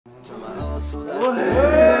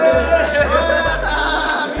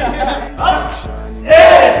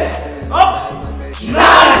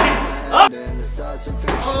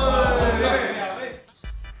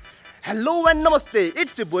Hello and नमस्ते,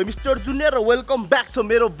 it's a boy mister junior र welcome back छ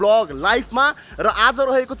मेरो ब्लग लाइफमा। र आज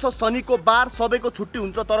रहेको छ शनिको बार, सबैको छुट्टी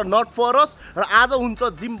हुन्छ तर नट फर अस। र आज हुन्छ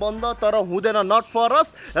जिम बन्द तर हुँदैन नट फर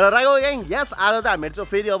अस। र राइगो ग्याङ, यस आज चाहिँ हामीहरू चाहिँ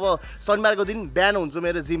फेरि अब शनिबारको दिन बिहान हुन्छ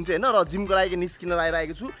मेरो जिम चाहिँ होइन। र जिमको लागि निस्किन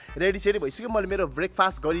आइरहेको छु, रेडी सेडी भइसक्यो, मैले मेरो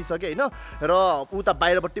ब्रेकफास्ट गरिसकेँ होइन। र उता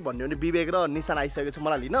बाहिरपट्टि भन्यो भने विवेक र निशान आइसकेको छ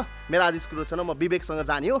मलाई लिन। मेरो आज स्कुल छैन, म विवेकसँग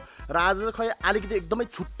जाने हो। र आज खै अलिकति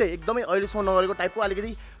एकदमै छुट्टै, एकदमै अहिलेसम्म नगरेको टाइपको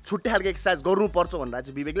अलिकति छुट्टै खालको एक्सर्साइज गर्नुपर्छ भनेर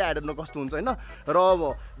चाहिँ विवेकले आई डोन्ट नो कस्तो हुन्छ होइन। र अब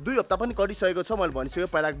 2 हप्ता पनि कटिसकेको छ, मैले भनिसकेँ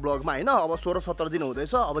पहिलाको ब्लगमा होइन। अब 16-17 दिन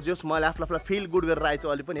हुँदैछ। अब जस मैले आफूलाई फिल गुड गरेर आएछु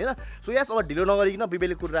अहिले पनि होइन। सो यस अब ढिलो नगरिकन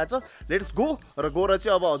विवेकले कुरिरहेछ, लेट्स गो। र गएर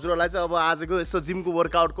चाहिँ अब हजुरहरूलाई चाहिँ अब आजको यसो जिमको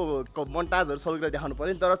वर्कआउटको मन्टाजहरू सबैलाई देखाउनु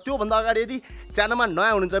पऱ्यो नि। तर त्योभन्दा अगाडि यदि च्यानलमा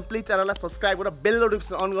नयाँ हुनुहुन्छ भने प्लिज च्यानललाई सब्सक्राइब गरेर बेल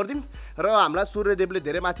नोटिफिकेसन अन गरिदिउँ। र हामीलाई सूर्यदेवले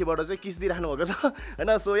धेरै माथिबाट चाहिँ किस दिइराख्नु भएको छ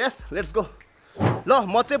होइन। So yes let's go. ल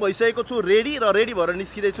म चाहिँ भइसकेको छु रेडी, र रेडी भएर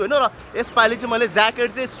निस्किँदैछु होइन। र यसपालि चाहिँ मैले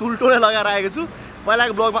ज्याकेट चाहिँ सुल्टो नै लगाएर आएको छु,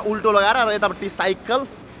 पहिलाको ब्लगमा उल्टो लगाएर। र यतापट्टि साइकल,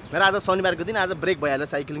 मेरो आज शनिबारको दिन, आज ब्रेक भइहाल्यो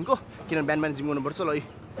साइक्लिङको, किनभने बिहान बिहान जिम गर्नुपर्छ। ल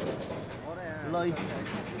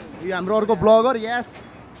यो हाम्रो अर्को ब्लगर, यस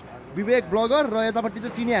विवेक ब्लगर। र यतापट्टि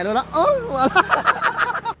चाहिँ चिनिहाल्यो होला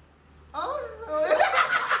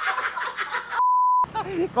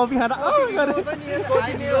कफी खाँदा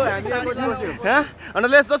अन्त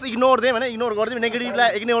लेट्स जस्ट इग्नोर देम होइन। इग्नोर गरिदिउँ, नेगेटिभलाई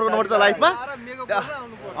इग्नोर गर्नुपर्छ लाइफमा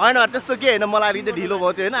होइन। त्यस्तो के होइन, मलाई अलिकति ढिलो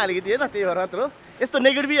भयो थियो होइन अलिकति होइन, त्यही भएर यत्रो यस्तो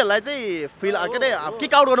नेगेटिभहरूलाई चाहिँ फिल के अरे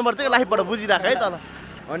किक आउट गर्नुपर्छ कि लाइफबाट, बुझिराख है त।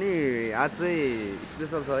 अनि आज चाहिँ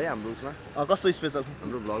स्पेसल छ है हाम्रो उसमा। कस्तो स्पेसल?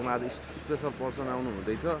 हाम्रो भ्लगमा आज स्पेसल पर्सन आउनु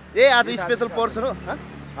हुँदैछ। ए आज स्पेसल पर्सन हो?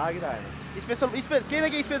 स्पेसल केही न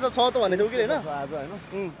केही स्पेसल छ त भनेको कि होइन आज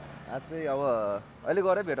होइन। आज चाहिँ अब अहिले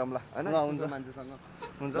गएर भेटौँला होइन हुन्छ मान्छेसँग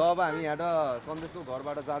हुन्छ। अब हामी यहाँ सन्देशको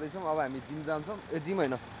घरबाट जाँदैछौँ, अब हामी जिम जान्छौँ। जिम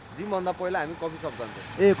होइन, जिमभन्दा पहिला हामी कफी सप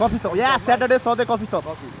जान्छौँ। ए कफी सप, या स्याटरडे सधैँ कफी सप।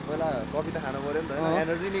 पहिला कफी त खानु पऱ्यो नि त होइन,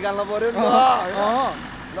 एनर्जी निकाल्नु पऱ्यो नि त।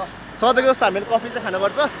 ल सधैँको जस्तो हामीले कफी चाहिँ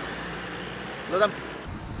खानुपर्छ। ल जाम।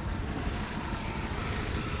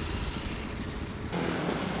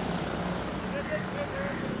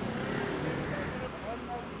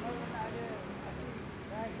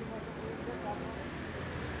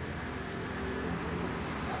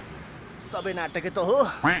 सबै नाटकै त हो।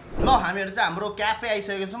 ल हामीहरू चाहिँ हाम्रो क्याफे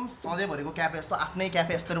आइसकेको छौँ, सधैँभरिको क्याफे जस्तो आफ्नै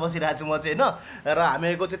क्याफे जस्तो बसिरहेको छु म चाहिँ होइन। र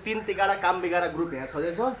हामीहरूको चाहिँ 3 तिगाडा काम बिगाडा ग्रुप यहाँ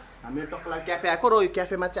छँदैछ। हामीहरू टक्कलाई क्याफे आएको, र यो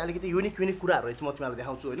क्याफेमा चाहिँ अलिकति युनिक कुराहरू रहेछ, म तिमीहरूलाई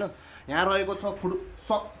देखाउँछु होइन। यहाँ रहेको छ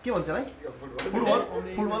के भन्छ है,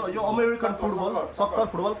 फुटबल, यो अमेरिकन फुटबल, सक्कर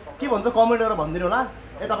फुटबल के भन्छ कमेन्ट गरेर भनिदिनु होला।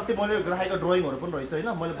 यतापट्टि मैले राखेको ड्रइङहरू पनि रहेछ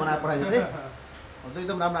होइन, मैले बनाएर पठाइदिएको थिएँ। हजुर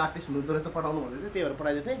एकदम राम्रो आर्टिस्ट हुनुहुँदो रहेछ, पठाउनु भन्दै थिएँ, त्यही भएर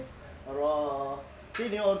पठाइदिएको थिएँ। र त्यही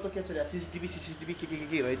नै अरू त के छ, सिसिटिभी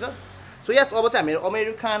के रहेछ। सो यस अब चाहिँ हामीहरू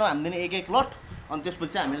अमेरिकानो हान्दिने एक लट, अनि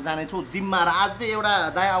त्यसपछि चाहिँ हामीहरू जानेछौँ जिममा। र आज चाहिँ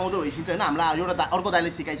एउटा दाइ आउँदो भइसिन्छ होइन, हामीलाई एउटा अर्को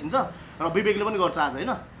दाइले सिकाइसिन्छ। र विवेकले पनि गर्छ आज होइन,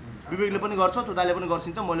 विवेकले पनि गर्छ, त्यो दाइले पनि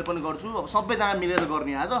गर्छिन्छ, मैले पनि गर्छु। अब सबैजना मिलेर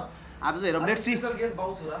गर्ने आज चाहिँ हेरौँ। Let's see.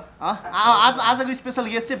 आजको स्पेसल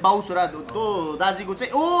गेस्ट चाहिँ बाउ छोरा, त्यो दाजीको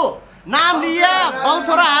चाहिँ ओ नाम लिया बाउ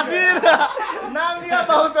छोरा हाजिर, नाम लिया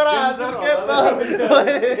बाउ छोरा हाजिर। के छ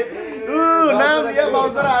नाम लिया बाउ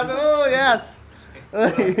छोरा हाजिर। ओ यस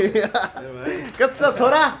के छ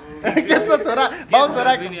छोरा, के छ छोरा, बाउ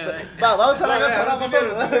छोरा, बाउ छोराको छोरा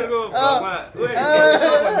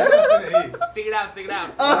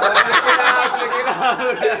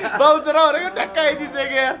बाउ छोरा भनेको ठ्याक्क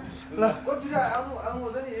आइदिइसक्यो यार। ल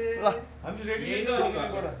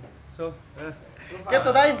के छ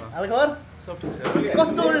दाइ, हालखबर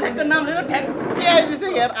कस्तो ठ्याक्क नाम लिएर ठ्याक्कै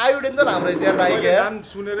आइदिइसक्यो यार। आयुडेन्जर हाम्रो चाहिँ यार दाइ के नाम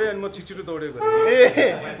सुनेरै अनि म छिटो दौडेको।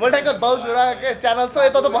 ए म ठ्याक्क बाउ छोरा के च्यानल छ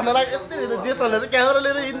यता त भन्न लाग्यो, यस्तै जे सल्ले चाहिँ क्यामेरा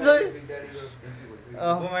लिएर हिँड्छ।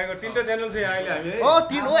 समाएको 3टा च्यानल छ यहाँ अहिले हामी।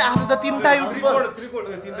 तीन हो आज त 3टा युट्युबर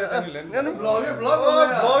 3टा च्यानल हैन ब्लग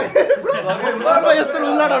यस्तो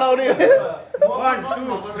लुङ्गा ढडाउने 1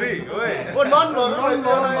 2 3 ओए ओ नन ब्लगर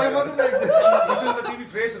रहेछ त टिभी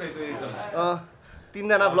फ्रेश रहेछ एकदम।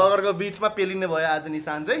 3जना ब्लगरको बीचमा पेलिने भयो आज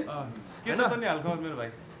निशान चाहिँ। के छ त नि हालखबर मेरो भाइ?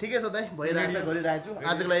 ठिकै छ दाइ, भइरहेछ, गरिरहेछु।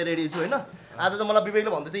 आजको लागि रेडी छु हैन। आज त मलाई विवेकले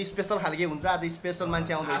भन्दै थियो स्पेशल खालके हुन्छ, आज स्पेशल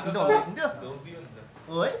मान्छे आउँदै रहेछ भन्दै थियो।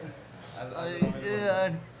 ओए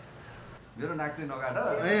मेरो नाक चाहिँ नकाट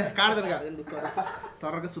ए काट्दैन दुःख रहेछ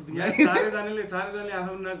सरको सुत्दिन चारैजनाले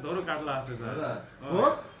आफ्नो नाक धरो काट्ला आफ्नो छ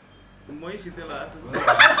हो मै सितेला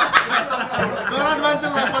गराट लान्छ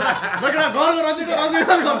लास्टमा गरा घरको रजिको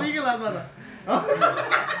गर्दै के लास्टमा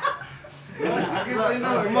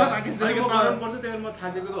पर्छ त्यही म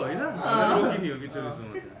थाकेको त होइन रोकिने हो बिचोबिचमा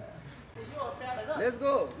let's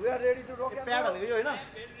go we are ready to rock pad भनेको यो होइन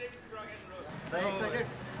एक्साइटेड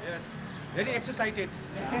यस भेरी एक्साइटेड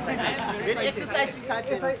एक्सरसाइज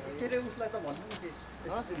केले उसलाई त भन्नु नि के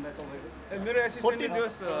एसिस्टेन्टलाई तपाईको मेरो एसिस्टेन्टले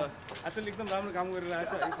जोस् आजकल एकदम राम्रो काम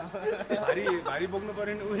गरिरहेको छ भारी बोक्नु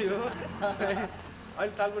पर्यो नि उयो हो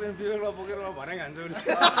अहिले तालपुर बिगरमा बोकेर भनाइ खान्छ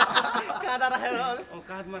उसले काँदा राखेर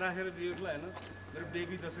काँधमा राखेर बिगरलाई होइन मेरो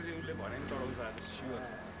बेबी जसरी उसले भनाइ चढाउँछ आज स्योर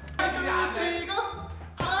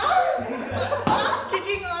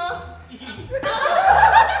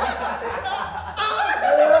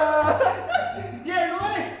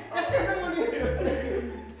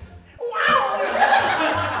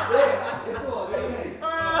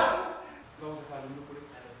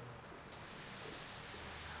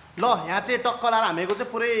ल यहाँ चाहिँ टक्क लाएर हामीहरूको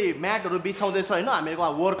चाहिँ पुरै म्याटहरू बिछाउँदैछ होइन हामीहरूको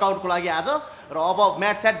वर्कआउटको लागि आज र अब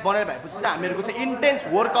म्याट सेट बनेर भएपछि चाहिँ हामीहरूको चाहिँ इन्टेन्स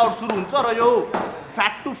वर्कआउट सुरु हुन्छ र यो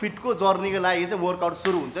फ्याट टु फिटको जर्नीको लागि चाहिँ वर्कआउट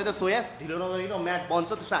सुरु हुन्छ त्यो सो यस ढिलो नगरिकन म्याट बन्छ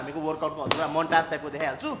त्यसमा हामीको वर्कआउटको हजुर मन्टाज टाइपको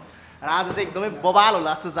देखाइहाल्छु र आज चाहिँ एकदमै बबाल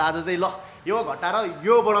होला जस्तो छ आज चाहिँ ल यो घटाएर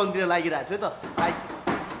यो बढाउनुतिर लागिरहेको छु है त लाइक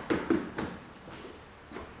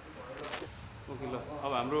ओके ल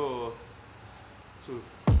अब हाम्रो सुरु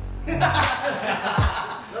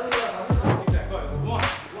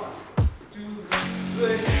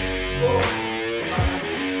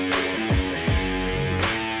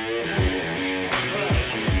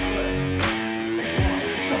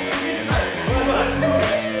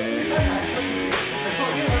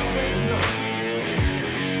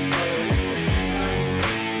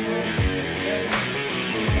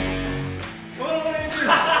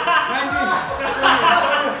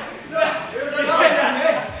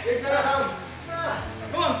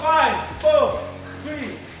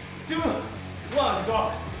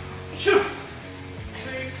Shoot!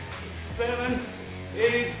 6, 7,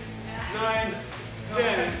 8, 9,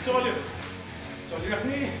 10. Solid. Solid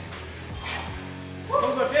राख्ने.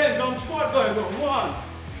 Over 10. Jump squat गयो. 1,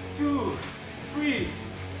 2, 3,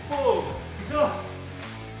 4. ठिक छ?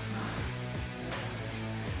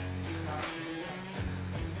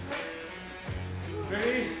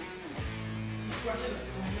 Ready?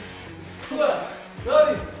 Squat.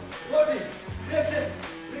 30, 40, 50,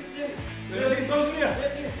 60, 17. Go to here.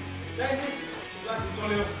 19.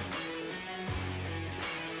 चल्यो.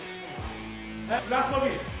 Last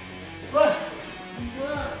body. 1,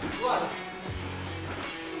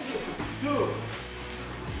 2,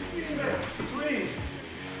 3,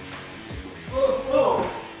 4,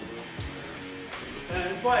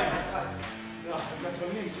 and 5.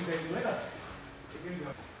 चल्ने सिकाइदिनु है त.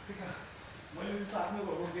 ठिक छ. मैले चाहिँ साथमा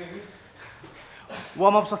भएको गेम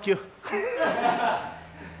वार्म अप सकियो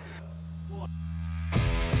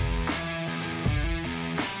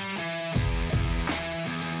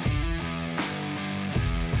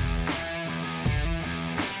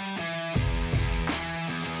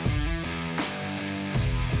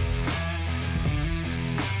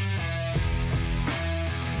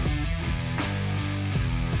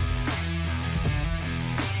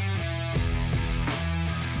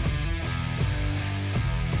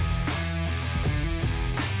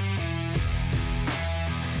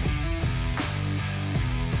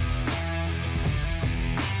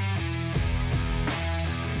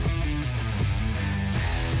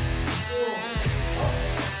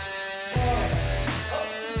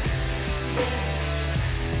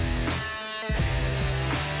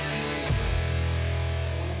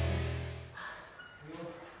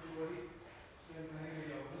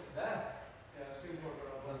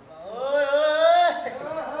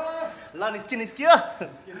ल निस्कियो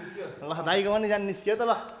ल दाइको पनि जान निस्कियो त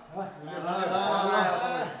ल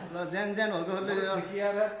ल ज्यान ज्यान भएकोले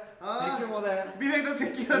विवेक त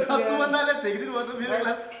छेकियो त सुमन्दाले छेकिदिनु भयो त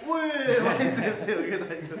विवेकलाई ओए सेप छ हो के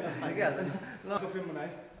दाइको ल फिल्म बनाए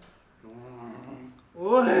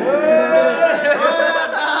ओए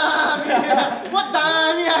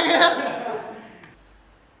दामी आ गया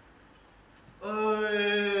ओए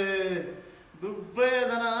दुबै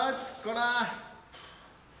जना कडा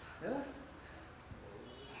हेर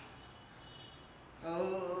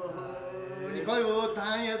निकै हो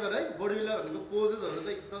दामी त है बडी बिल्डरहरुको पोजेसहरु त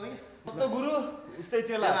एकदमै जस्तो गुरु उस्तै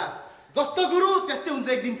चेला जस्तो गुरु त्यस्तै हुन्छ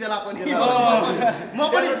एक दिन चेला पनि म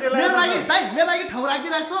पनि मेरो लागि ठाउँ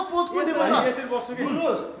राखिदिरहेको छु पोज कुन दिन हुन्छ यसरी बस्छु कि गुरु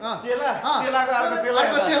चेला चेलाको अर्को चेला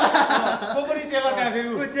अर्को चेला को पनि चेला त्यहाँ फेरि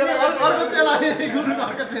अर्को चेला गुरुको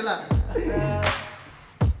अर्को चेला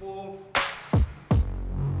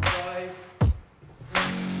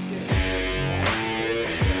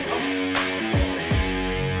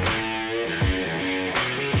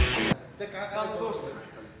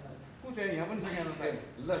त्यहाँ यहाँ पनि छ क्यामेरा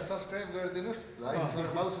ल सब्स्क्राइब गरिदिनुहोस् भाइ छोरा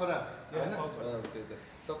बाउ छोरा होइन त्यही त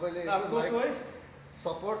सबैले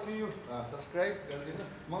सपोर्ट सब्स्क्राइब गरिदिनु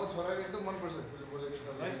मलाई छोराको एकदम मनपर्छ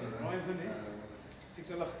ठिक छ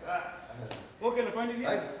ल ओके ल 20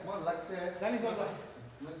 है म लाग्छ जानी सक्छ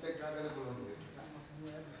म त्यही काकाले बोलाउनु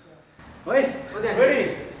है रेडी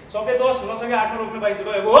सबै 10 नसके 8 मा रोक्नु पाइन्छ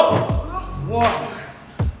गयो 1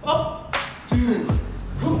 up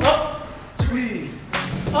 2 up 3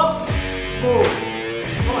 up 4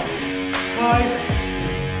 come on 5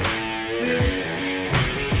 6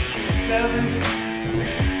 7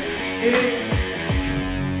 8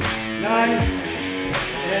 9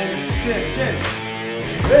 and 10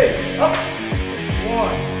 hey up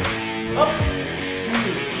 1 up 2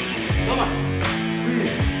 come on 3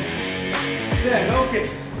 10 okay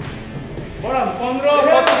बडा 15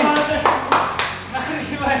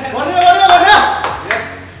 yes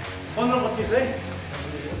 15 25 है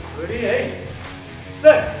ready है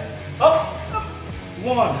set up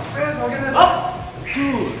 1 up 2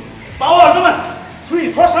 power come on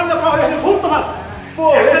 3 thrust on the power yes full come on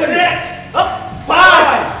 4 yes up 5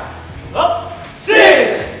 up 6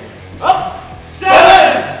 up 7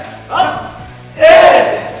 up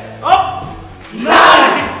 8 up 9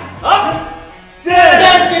 up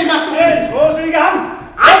 10 oh sini kan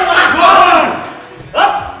 1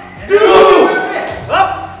 up 2 up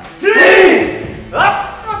 3 up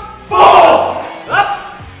 4 up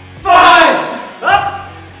 5 up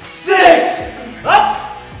 6 up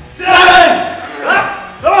 7 up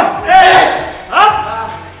come on 8 up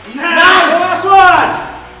 9 last one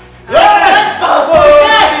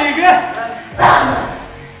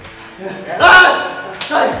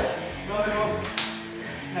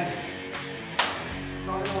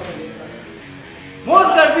मोज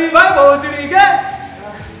करती भाई भोसड़ी के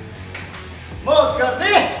मोज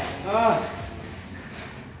गर्दै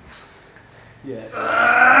yes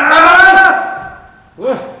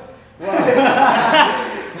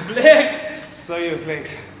flex so you flex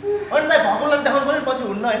अनि त भगवानलाई देखाउनु पर्यो पछि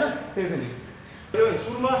हुन्न हैन त्यही पनि यो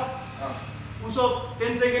सुरुमा push up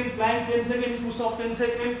 10 second plank 10 second push up 10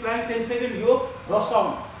 second plank 10 second यो रस डाउन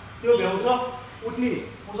त्यो भ्याउँछ उठ्ने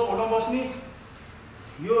पुश अप उठ्न बस्ने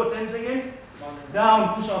यो 10 सेकेन्ड डाउन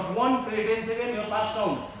पुश अप 1 फेरि 10 सेकेन्ड यो 5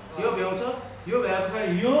 डाउन यो भ्याउँछ यो भ्याएपछि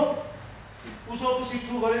यो push up to seat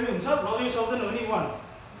through गरे पनि हुन्छ र यो सक्दैन भने 1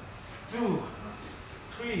 2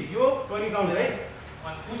 3 यो 20 काउन्ट है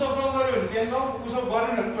पुश अप गर्यो भने 10 काउन्ट पुश अप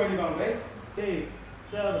गरेन भने 20 काउन्ट है 8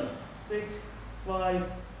 7 6 5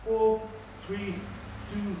 4 3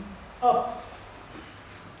 2 up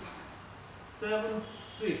 7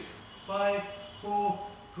 6 5 4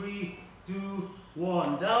 3 2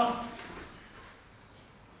 1 down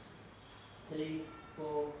 3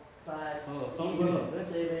 4 5 oh sound goes up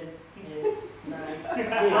 7 8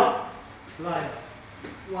 9 up right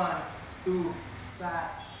 1 2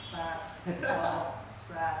 4 5 6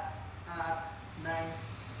 7 8 9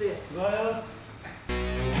 10 गयो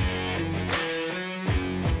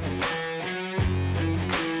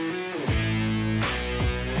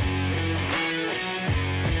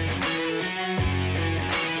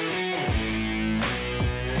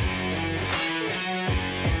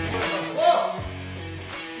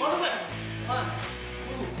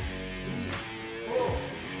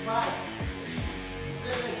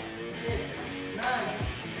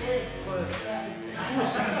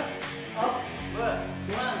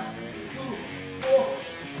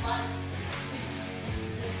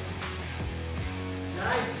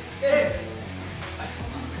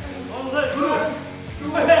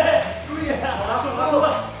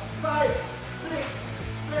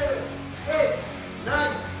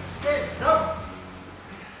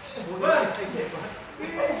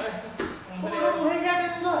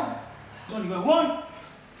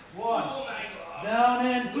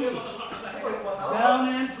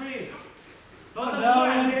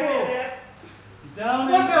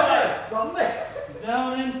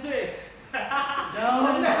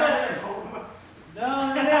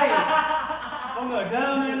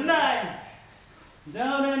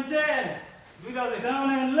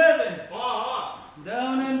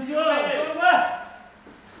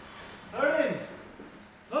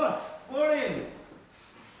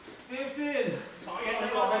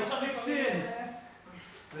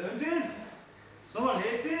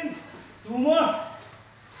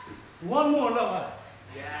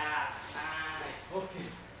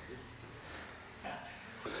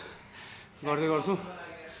गर्दै गर्छु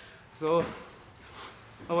सो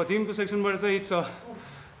अब जिम टु सेक्सनबाट चाहिँ इट्स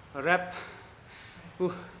ऱ्याप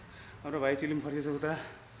हाम्रो भाइ चिलिम फर्केछ उता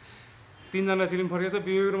 3 जना चिलिम फर्केछ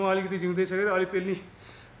बिहेभियरमा अलिकति जिउँदैछ कि अलिक पेल्नी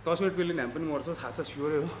 10 मिनट पहिले हामी पनि मर्छ थाहा छ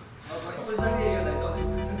स्योरै हो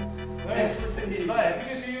Happy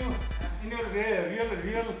to see you in your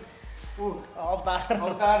real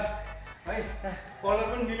अवतार है कलर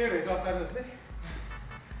पनि मिल्यो रहेछ अवतार जस्तै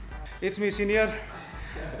It's me senior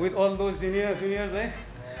with all those juniors है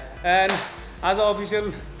and आज अफिसियल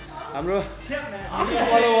हाम्रो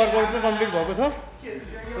कलर वर्कआउट चाहिँ कम्प्लिट भएको छ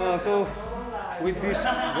so with this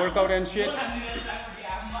workout and shit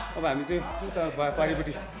अब हामी चाहिँ उता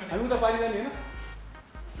पारिपट्टि हामी उता पारि जाने होइन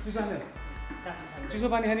चिसो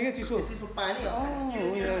पानी खाने क्या चिसो पानी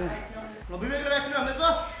ल विवेकले ब्याक फ्लिप हान्दैछ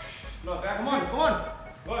ल कम अन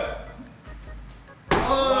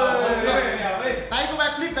ताईको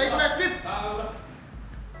ब्याक फ्लिप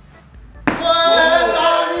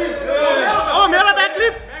मेरो ब्याक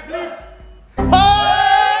फ्लिप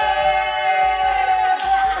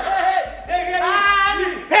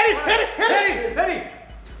फेरि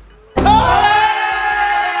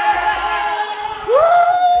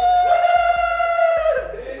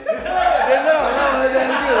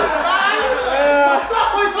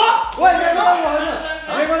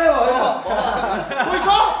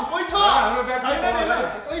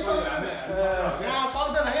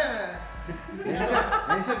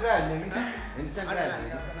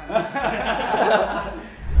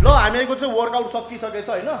ल हामीहरूको चाहिँ वर्कआउट सकिसकेछ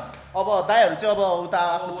होइन अब दाइहरू चाहिँ अब उता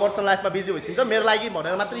आफ्नो पर्सनल लाइफमा बिजी भइसकिन्छ मेरो लागि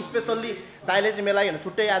भनेर मात्र स्पेसल्ली दाइले चाहिँ मेरो लागि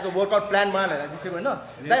छुट्टै आज वर्कआउट प्लान बनाएर दिसेको होइन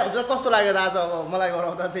दाइ हजुर कस्तो लाग्यो आज अब मलाई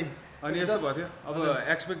गराउँदा चाहिँ अनि यस्तो भयो थियो अब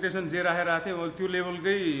एक्सपेक्टेसन जे राखेर आएको थियो त्यो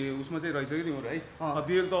लेभलकै उसमा चाहिँ रहेछ कि तिम्रो है अब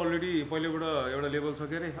विवेक त अलरेडी पहिलेबाट एउटा लेभल छ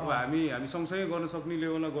के अरे अब हामी सँगसँगै गर्न सक्ने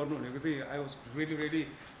लेभलमा गर्नु भनेको चाहिँ आई वाज रेडी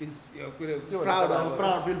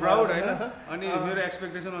प्राउड होइन अनि मेरो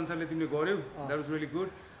एक्सपेक्टेसन अनुसारले तिमीले गर्यौ द्याट वाज रियली गुड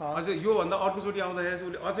अझै योभन्दा अर्कोचोटि आउँदाखेरि चाहिँ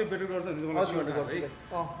उसले अझै बेटर गर्छ भने चाहिँ मलाई स्योर लाग्छ है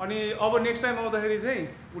अनि अब नेक्स्ट टाइम आउँदाखेरि चाहिँ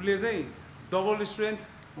उसले चाहिँ double strength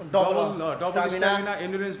double stamina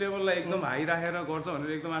endurance लेभललाई एकदम हाई राखेर गर्छ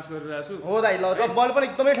भनेर एकदम आश गरिरहेको छु हो दाइ ल र मैले पनि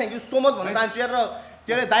एकदमै थ्याङ्क यू सो मच भन्न चाहन्छु यार र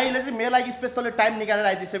के अरे दाइले चाहिँ मेरो लागि स्पेसल्ली टाइम निकालेर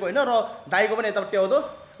आइदिसेको होइन र दाइको पनि यता ट्याउँदो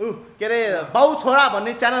के अरे बाउ छोरा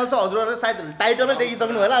भन्ने च्यानल छ हजुरहरूले सायद टाइटलमै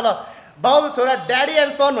देखिसक्नु होला ल बाउ छोरा ड्याडी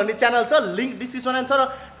एन्ड सन भन्ने च्यानल छ लिङ्क डिस्क्रिप्सनमा छ र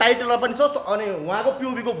टाइटलमा पनि छ अनि उहाँको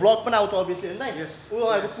पिओबीको ब्लग पनि आउँछ अभियसली होइन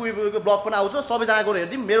उहाँको पिओबीको ब्लग पनि आउँछ सबैजना गएर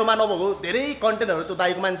हेरिदिउँ मेरोमा नभएको धेरै कन्टेन्टहरू त्यो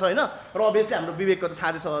दाइको मान्छ होइन र अभियसली हाम्रो विवेकको त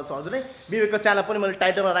छाँदै छ हजुर नै विवेकको च्यानल पनि मैले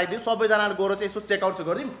टाइटलमा राखिदिउँ सबैजना गएर चाहिँ यसो चेकआउट चाहिँ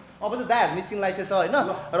गरिदिउँ अब चाहिँ दाइहरू मिसिङ लाइसेन्स छ होइन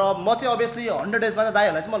र म चाहिँ अभियसली 100 डेजमा चाहिँ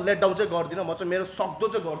दाइहरूलाई चाहिँ म लेट डाउन चाहिँ गर्दिनँ म चाहिँ मेरो सक्दो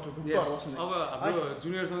चाहिँ गर्छु अब हाम्रो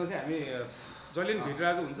जुनियरसँग चाहिँ हामी जहिले पनि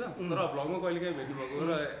भेटिरहेको हुन्छ तर भ्लगमा कहिलेकाहीँ भेट्नुभएको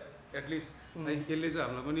र एटलिस्ट यसले चाहिँ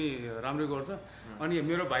हामीलाई पनि राम्रै गर्छ अनि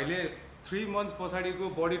मेरो भाइले 3 मन्थ्स पछाडिको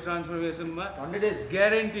बडी ट्रान्सफर्मेसनमा 100 डेज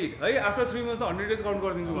ग्यारेन्टिड है आफ्टर 3 मन्थ्स 100 डेज काउन्ट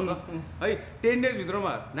गरिदिन्छु म त है 10 डेज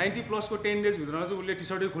भित्रमा 90 प्लसको 10 डेज भित्रमा चाहिँ उसले टी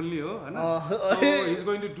सर्टै खोल्ने हो होइन so he is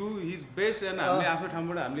going to do his best and हामीले आफ्नो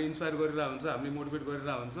ठाउँबाट हामीले इन्सपायर गरिरहेको हुन्छ हामीले मोटिभेट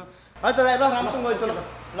गरिरहेको हुन्छ है त दाइ ल राम्रोसँग गइस ल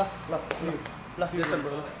ल ल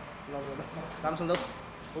राम्रोसँग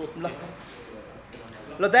जाऊ ल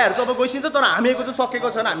ल दाइहरू चाहिँ अब गइसिन्छ तर हामीहरूको चाहिँ सकेको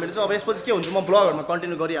छैन हामीले चाहिँ अब यसपछि के हुन्छ म ब्लगहरूमा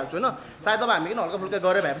कन्टिन्यू गरिहाल्छु होइन सायद अब हामी किन हल्का फुल्का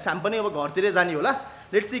गरेर भएपछि हामी पनि अब घरतिरै जाने होला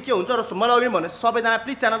लेट्स सी के हुन्छ र मलाई अघि भने सबैजना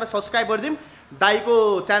प्लिज च्यानललाई सब्सक्राइब गरिदिउँ दाइको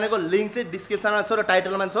च्यानलको लिङ्क चाहिँ डिस्क्रिप्सनमा छ र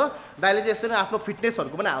टाइटलमा छ दाइले चाहिँ यस्तै नै आफ्नो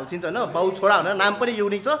फिटनेसहरूको पनि हाल्छिन्छ होइन बाउ छोरा भनेर नाम पनि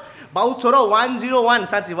युनिक छ बाउ छोरा 101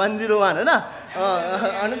 साँच्ची 101 होइन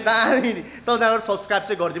अनि दामी सबैजना सब्सक्राइब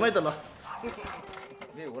चाहिँ गरिदिउँ है त ल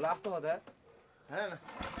होला जस्तो भयो त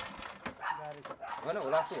होइन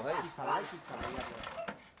होला जस्तो भयो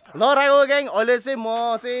ल राको ग्याङ अहिले चाहिँ म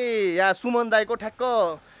चाहिँ यहाँ सुमन दाइको ठ्याक्क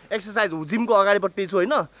एक्सर्साइज जिमको अगाडिपट्टि छु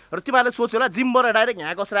होइन र तिमीहरूले सोच्यो होला जिमबाट डाइरेक्ट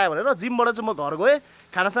यहाँ कसरी आयो भनेर जिमबाट चाहिँ म घर गएँ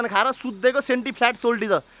खानासाना खाएर सुत्दैको सेन्टी फ्ल्याट सोल्टी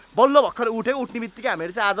त बल्ल भर्खर उठ्यो उठ्ने बित्तिकै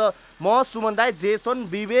हामीहरू चाहिँ आज म सुमन दाई जेसन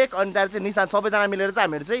विवेक अनि त्यहाँबाट चाहिँ निशान सबैजना मिलेर चाहिँ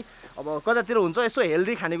हामीहरू चाहिँ अब कतातिर हुन्छ यसो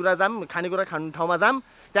हेल्दी खानेकुरा खानेकुरा खाने ठाउँमा जाम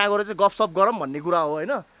त्यहाँ गएर चाहिँ गफसप गरौँ भन्ने कुरा हो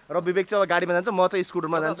होइन र विवेक चाहिँ अब गाडीमा जान्छ म चाहिँ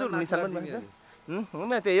स्कुटरमा जान्छु निशान पनि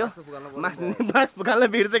होइन त्यही हो मास्क पुगाल्न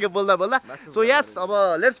बिर्सेको बोल्दा बोल्दा सो यस अब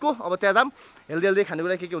लेट्स गो अब त्यहाँ जाम हेल्दी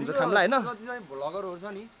खानेकुरा के हुन्छ खामला होइन भ्लगरहरू छ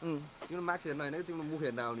नि तिम्रो मार्क्स हेर्न होइन तिम्रो मुख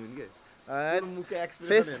हेर्न आउने हुन् कि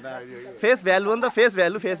फेस भ्यालु हो नि त फेस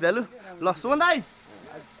भ्यालु ल सुमन दाइ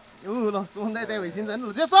ल सुमन दाइ त्यहाँ भइसिन्छ नि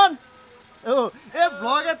ल जेसन ए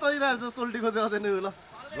भ्लगै चलिरहेको छ सोल्टीको चाहिँ अझै ल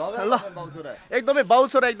ल एकदमै बाउ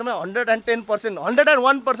छोरा एकदमै 110%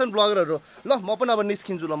 101% ब्लगरहरू ल म पनि अब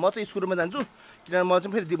निस्किन्छु ल म चाहिँ स्कुलमा जान्छु किनभने म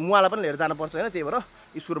चाहिँ फेरि मुवालाई पनि लिएर जानुपर्छ होइन त्यही भएर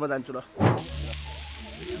स्कुलमा जान्छु ल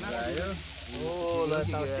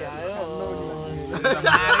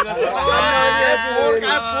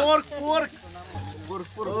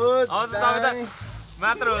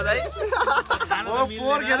मात्र हो दाइ ओ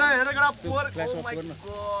पोर्क हेर एउटा पोर्क ओ माय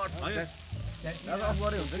गॉड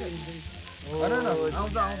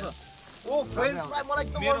आउँछ ओ फ्रेन्च फ्राई मलाई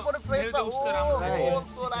एकदम मन पर्ने फ्रेन्च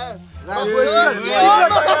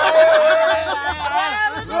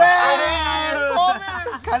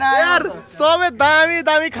फ्राई यार सबै दामी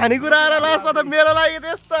दामी खानेकुरा आएर लास्टमा त मेरो लागि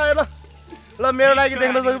त्यस्तो आयो ल मेरो लागि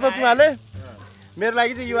देख्न सक्छ तिमीहरूले मेरो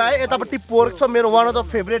लागि चाहिँ यो आयो यतापट्टि पोर्क छ मेरो one of the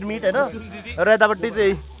favourite meet होइन र यतापट्टि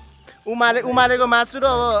चाहिँ उमालेको मासु र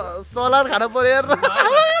अब सलाद खानु पर्यो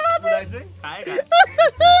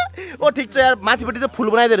ओ ठिक छ यार माथिपट्टि चाहिँ फुल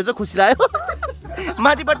बनाइदिएर चाहिँ खुसी लाग्यो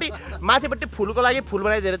माथिपट्टि फुलको लागि फुल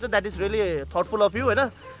बनाइदिएर चाहिँ that is really thoughtful of you होइन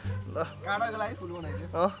काँडाको लागि फुल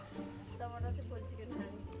बनाइदियो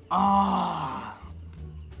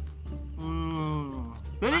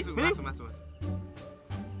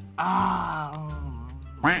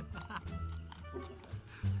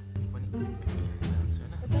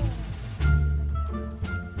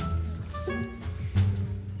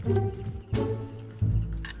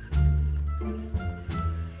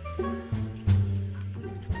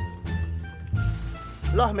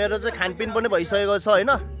ल मेरो चाहिँ खानपिन पनि भइसकेको छ होइन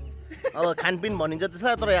अब खानपिन भनिन्छ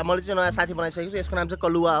त्यसलाई तर मैले चाहिँ नयाँ साथी बनाइसकेको छु यसको नाम चाहिँ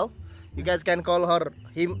कलुवा हो you guys can call her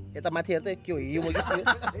him यता माथि हेर चाहिँ के हो हिम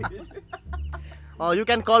हो you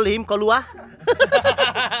can call him कलुवा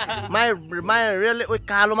my really ओ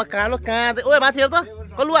कालोमा कालो कहाँ ओ माथि हेर त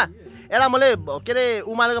कलुवा यसलाई मैले के अरे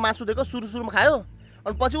उमालेको मासु दिएको सुरुमा खायो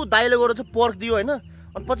अनि पछि ऊ दाइले गएर चाहिँ पोर्क दियो होइन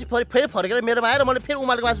अनि पछि फेरि फर्केर मेरोमा आएर मैले फेरि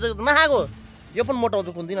उमालेको मासु दिएको नखाएको यो पनि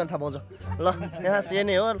मोटाउँछु कुन दिन थाहा पाउँछ ल यहाँ से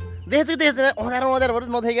नै हो देखेछु अँधारो भएर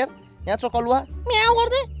नदेख यार यहाँ छ कलुवा म्याउ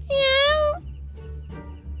गर्दै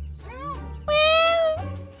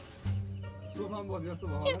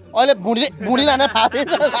अहिले बुढी लाने फाटे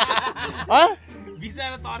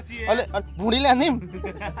अहिले बुढी लानिम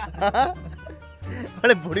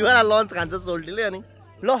अहिले बुढीवाला लन्च खान्छ सोल्टीले अनि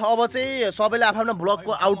ल अब चाहिँ सबैले आफ्नो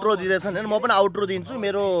ब्लगको आउट्रो दिँदैछन् होइन म पनि आउट्रो दिन्छु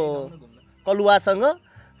मेरो कलुवासँग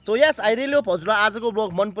so yes I really hope हजुर आजको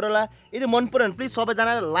ब्लग मन परेला यदि मन पऱ्यो भने प्लिज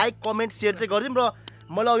सबैजनाले लाइक कमेन्ट सेयर चाहिँ गरिदिउँ र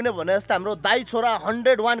मैले अघि नै भने जस्तो हाम्रो दाइ छोरा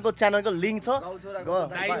 101 को च्यानलको लिङ्क छ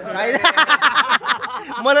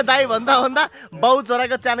मैले दाइ भन्दा बाउ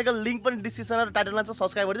छोराको च्यानलको लिङ्क पनि डिस्क्रिप्सन र टाइटलमा छ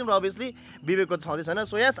सब्सक्राइब गरिदिउँ र अभियसली विवेकको छँदै छैन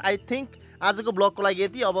सो यस आई थिङ्क आजको ब्लगको लागि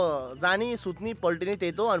यति अब जाने सुत्ने पल्टिने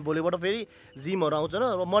त्यही त हो अनि भोलिबाट फेरि जिमहरू आउँछ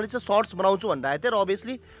र मैले चाहिँ सर्ट्स बनाउँछु भनेर आएको थिएँ र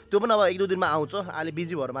अभियसली त्यो पनि अब 1-2 दिनमा आउँछ अहिले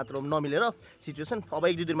बिजी भएर मात्र नमिलेर सिचुएसन अब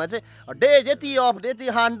 1-2 दिनमा चाहिँ डे यति अफ यति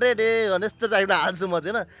 100 डे भने यस्तो टाइपले हाल्छु म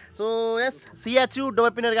चाहिँ होइन so yes C H U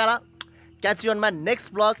double पिनर गाला catch you an my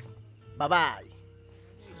next blog bye bye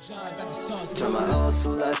Turn my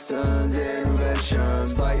hustle lessons,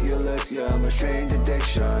 inventions. Bite your lips, yeah, I'm a strange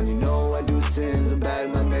addiction. You know I do sins and bag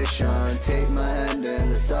my mission. Take my hand and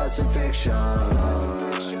let's start some fiction.